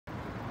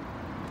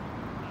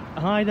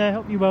Hi there,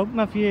 hope you're well.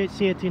 Matthew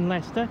here in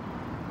Leicester.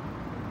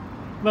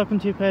 Welcome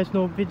to a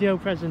personal video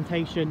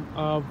presentation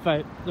of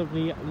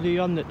lovely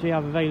Leon that we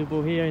have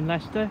available here in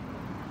Leicester.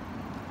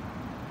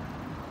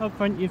 Up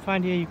front you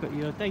find here you've got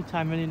your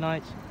daytime running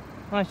lights,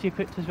 nicely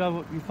equipped as well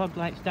with your fog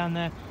lights down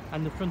there,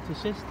 and the front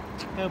assist,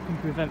 helping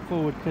prevent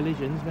forward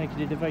collisions,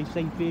 making it a very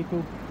safe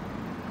vehicle.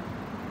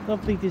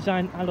 Lovely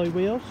design alloy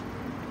wheels.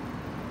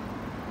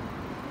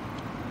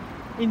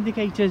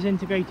 Indicators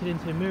integrated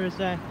into the mirrors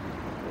there.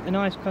 The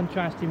nice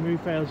contrasting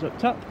roof rails up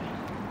top.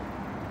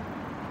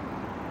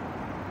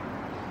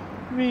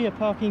 Rear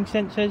parking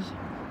sensors,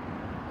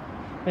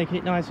 making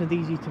it nice and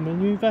easy to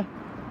manoeuvre.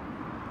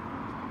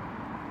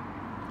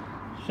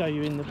 Show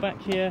you in the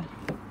back here,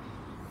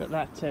 got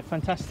that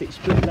fantastic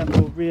split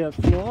level rear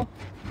floor,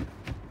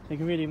 so you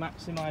can really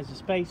maximise the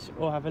space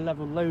or have a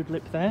level load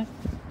lip there.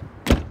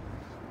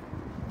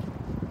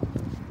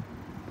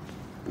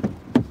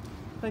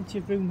 Plenty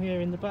of room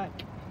here in the back.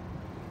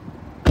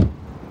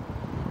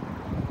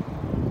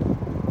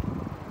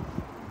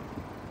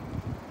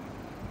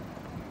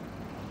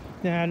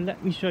 Now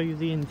let me show you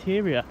the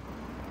interior.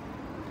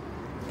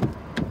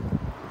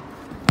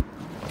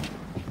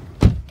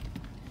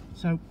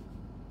 So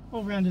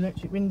all round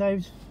electric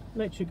windows,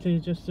 electrically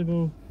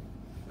adjustable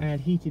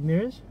and heated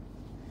mirrors.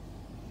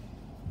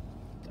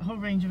 A whole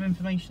range of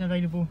information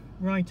available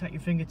right at your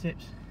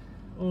fingertips,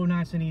 all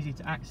nice and easy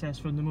to access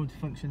from the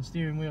multifunction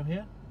steering wheel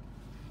here.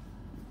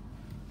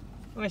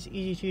 Nice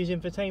easy to use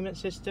infotainment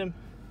system.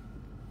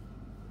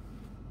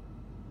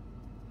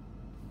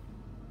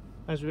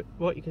 As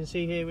what you can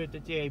see here with the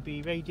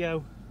DAB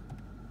radio,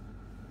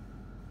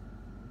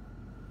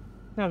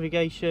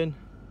 navigation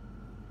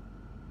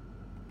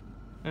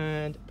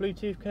and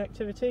Bluetooth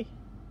connectivity,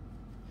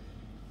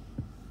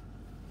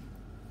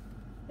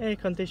 air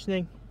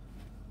conditioning,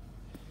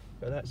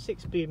 got that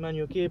 6-speed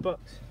manual gearbox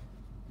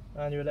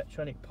and your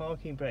electronic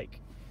parking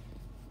brake.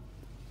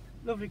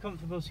 Lovely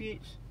comfortable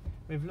seats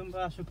with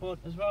lumbar support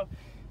as well,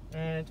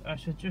 and I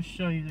should just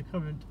show you the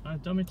current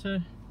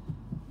odometer.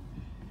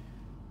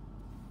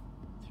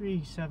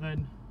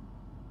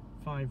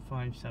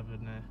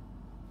 37557 there.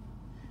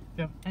 If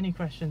you have any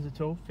questions at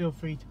all, feel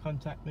free to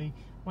contact me.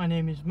 My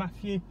name is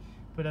Matthew,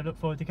 but I look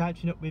forward to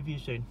catching up with you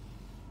soon.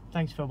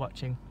 Thanks for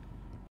watching.